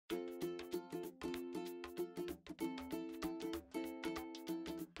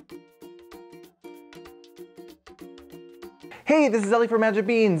Hey, this is Ellie from Magic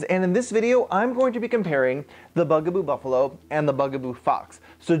Beans, and in this video, I'm going to be comparing the Bugaboo Buffalo and the Bugaboo Fox.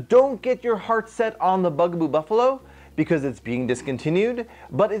 So don't get your heart set on the Bugaboo Buffalo because it's being discontinued,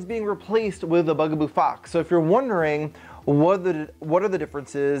 but it's being replaced with the Bugaboo Fox. So if you're wondering what are the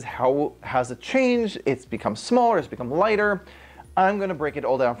differences, how has it changed, it's become smaller, it's become lighter, I'm going to break it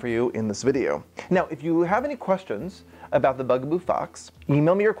all down for you in this video. Now, if you have any questions about the Bugaboo Fox,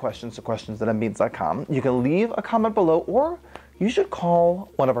 email me your questions to questions@mbeans.com. You can leave a comment below, or you should call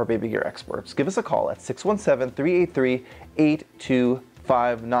one of our baby gear experts. Give us a call at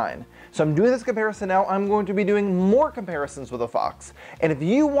 617-383-8259. So I'm doing this comparison now. I'm going to be doing more comparisons with the Fox. And if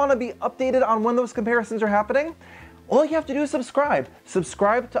you want to be updated on when those comparisons are happening, all you have to do is subscribe.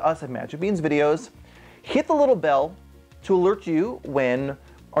 Subscribe to us at Magic Beans Videos. Hit the little bell to alert you when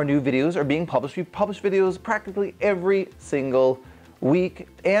our new videos are being published. We publish videos practically every single week.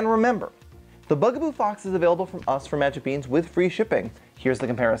 And remember, the Bugaboo Fox is available from us for Magic Beans with free shipping. Here's the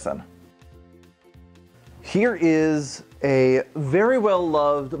comparison. Here is a very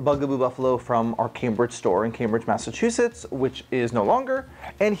well-loved Bugaboo Buffalo from our Cambridge store in Cambridge, Massachusetts, which is no longer.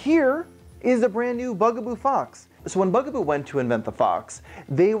 And here is a brand new Bugaboo Fox. So when Bugaboo went to invent the Fox,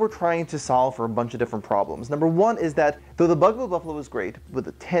 they were trying to solve for a bunch of different problems. Number one is that though the Bugaboo Buffalo was great, with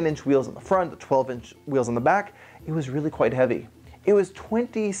the 10-inch wheels on the front, the 12-inch wheels on the back, it was really quite heavy. It was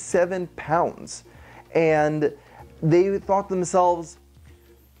 27 pounds. And they thought to themselves,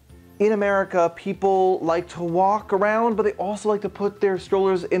 in America, people like to walk around, but they also like to put their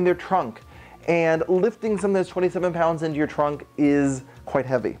strollers in their trunk. And lifting something that's 27 pounds into your trunk is quite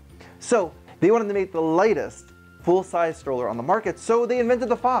heavy. So they wanted to make the lightest full-size stroller on the market, so they invented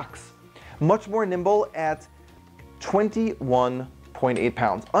the Fox. Much more nimble at 21.8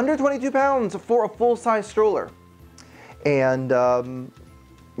 pounds. Under 22 pounds for a full-size stroller. And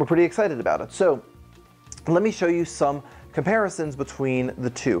we're pretty excited about it. So let me show you some comparisons between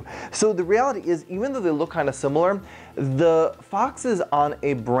the two. So the reality is, even though they look kind of similar, the Fox is on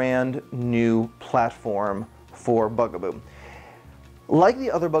a brand new platform for Bugaboo. Like the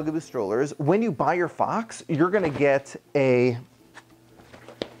other Bugaboo strollers, when you buy your Fox, you're going to get a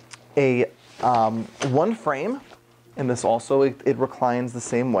one frame, and this also, it reclines the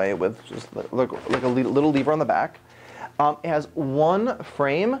same way with just like a little lever on the back. It has one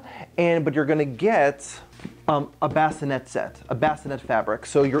frame, but you're going to get a bassinet set, a bassinet fabric.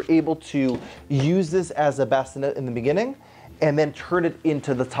 So you're able to use this as a bassinet in the beginning, and then turn it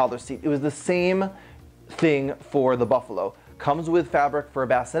into the toddler seat. It was the same thing for the Buffalo. Comes with fabric for a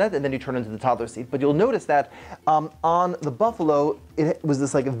bassinet, and then you turn into the toddler seat. But you'll notice that on the Buffalo, it was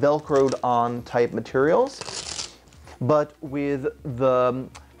this like Velcroed on type materials. But with the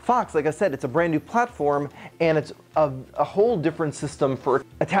Fox, like I said, it's a brand new platform, and it's a whole different system for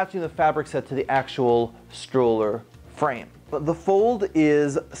attaching the fabric set to the actual stroller frame. But the fold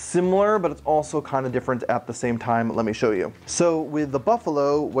is similar, but it's also kind of different at the same time. Let me show you. So with the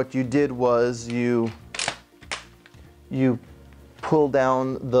Buffalo, what you did was you pull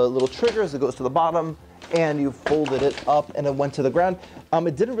down the little triggers, it goes to the bottom, and you folded it up and it went to the ground.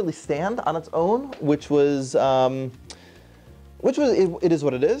 It didn't really stand on its own, it is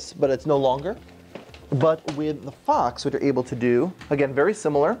what it is, but it's no longer. But with the Fox, what you're able to do, again, very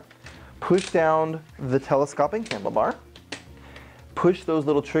similar, push down the telescoping handlebar, push those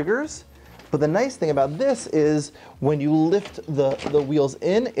little triggers. But the nice thing about this is when you lift the wheels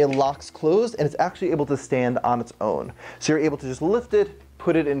in, it locks closed, and it's actually able to stand on its own. So you're able to just lift it,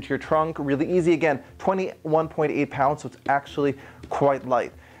 put it into your trunk really easy. Again, 21.8 pounds, so it's actually quite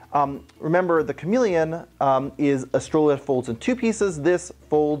light. Remember, the Chameleon is a stroller that folds in two pieces. This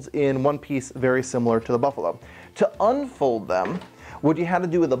folds in one piece, very similar to the Buffalo. To unfold them, what you had to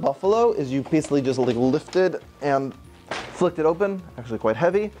do with the Buffalo is you basically just like lifted and flicked it open, actually quite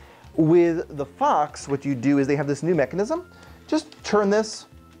heavy. With the Fox, what you do is they have this new mechanism. Just turn this,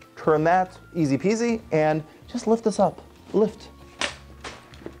 turn that, easy peasy, and just lift this up, lift.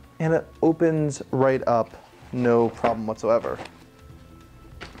 And it opens right up, no problem whatsoever.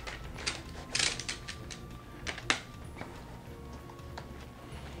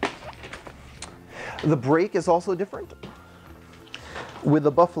 The brake is also different. With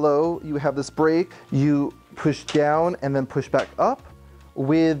the Buffalo, you have this brake, you push down and then push back up.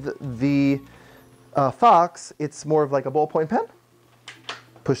 With the Fox, it's more of like a ballpoint pen.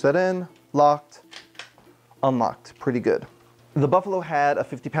 Push that in, locked, unlocked, pretty good. The Buffalo had a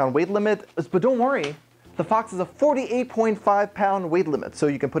 50-pound weight limit, but don't worry, the Fox is a 48.5-pound weight limit, so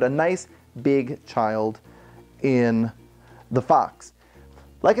you can put a nice big child in the Fox.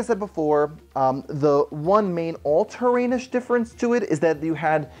 Like I said before, the one main all-terrainish difference to it is that you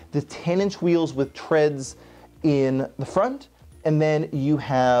had the 10-inch wheels with treads in the front, and then you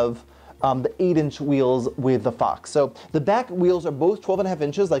have the 8-inch wheels with the Fox. So the back wheels are both 12.5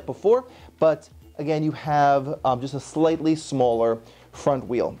 inches like before, but again, you have just a slightly smaller front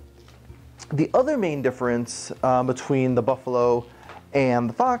wheel. The other main difference between the Buffalo and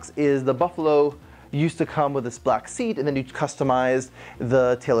the Fox is the Buffalo used to come with this black seat, and then you customized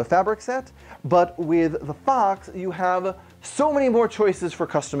the Taylor fabric set. But with the Fox, you have so many more choices for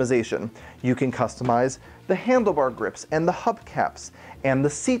customization. You can customize the handlebar grips and the hubcaps and the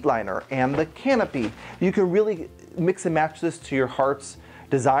seat liner and the canopy. You can really mix and match this to your heart's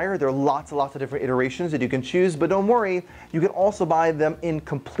desire. There are lots and lots of different iterations that you can choose, but don't worry, you can also buy them in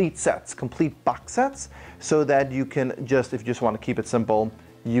complete sets, complete box sets, so that you can just, if you just want to keep it simple,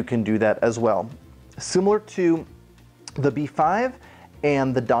 you can do that as well. Similar to the B5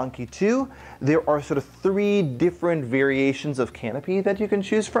 and the Donkey 2, there are sort of 3 different variations of canopy that you can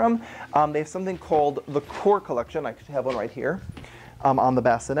choose from. They have something called the Core Collection. I actually have one right here on the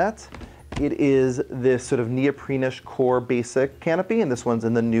bassinet. It is this sort of neoprene-ish core basic canopy, and this one's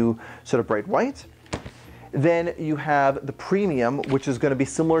in the new sort of bright white. Then you have the Premium, which is going to be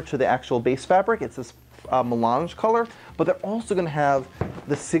similar to the actual base fabric. It's this melange color, but they're also going to have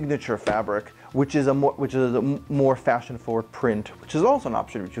the signature fabric, which is a more fashion-forward print, which is also an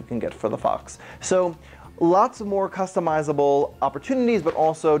option which you can get for the Fox. So lots of more customizable opportunities, but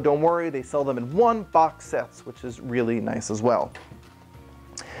also don't worry, they sell them in one box sets, which is really nice as well.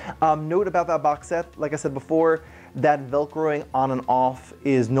 Note about that box set, like I said before, that Velcroing on and off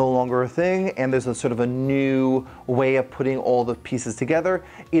is no longer a thing, and there's a sort of a new way of putting all the pieces together.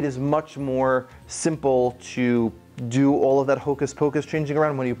 It is much more simple to do all of that hocus pocus changing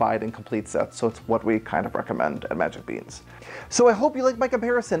around when you buy it in complete sets, so it's what we kind of recommend at Magic Beans. So I hope you liked my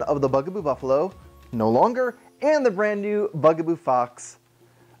comparison of the Bugaboo Buffalo, no longer, and the brand new Bugaboo Fox,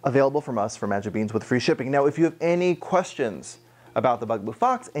 available from us for Magic Beans with free shipping. Now, if you have any questions about the Bugaboo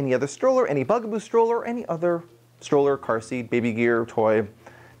Fox, any other stroller, any Bugaboo stroller, any other stroller, car seat, baby gear, toy,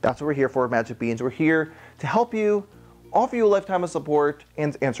 that's what we're here for at Magic Beans. We're here to help you, offer you a lifetime of support,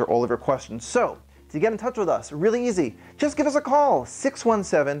 and answer all of your questions. So, to get in touch with us, really easy. Just give us a call.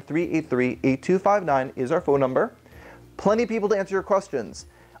 617-383-8259 is our phone number. Plenty of people to answer your questions.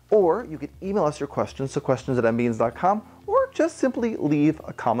 Or you could email us your questions to questions@mbeans.com, or just simply leave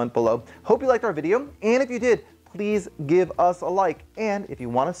a comment below. Hope you liked our video, and if you did, please give us a like. And if you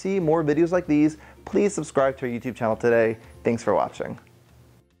want to see more videos like these, please subscribe to our YouTube channel today. Thanks for watching.